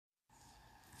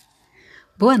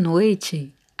Boa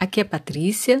noite, aqui é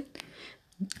Patrícia,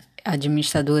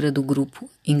 administradora do grupo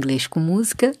Inglês com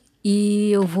Música, e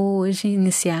eu vou hoje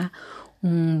iniciar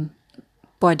um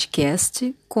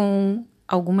podcast com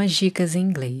algumas dicas em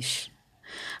inglês.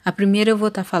 A primeira eu vou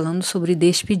estar falando sobre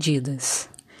despedidas,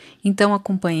 então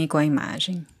acompanhe com a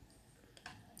imagem.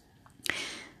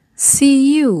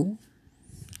 See you!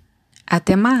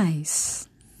 Até mais!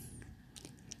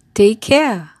 Take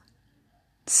care!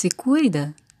 Se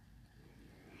cuida!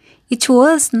 It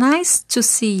was nice to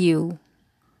see you.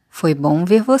 Foi bom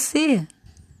ver você.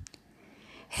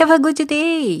 Have a good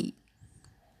day.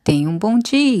 Tenha um bom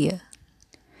dia.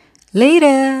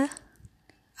 Later.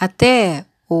 Até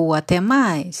ou até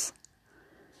mais.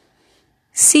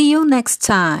 See you next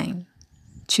time.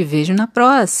 Te vejo na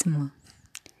próxima.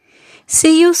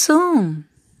 See you soon.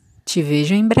 Te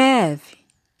vejo em breve.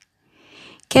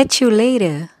 Catch you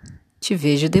later. Te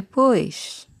vejo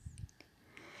depois.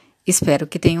 Espero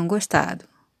que tenham gostado.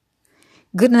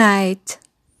 Good night.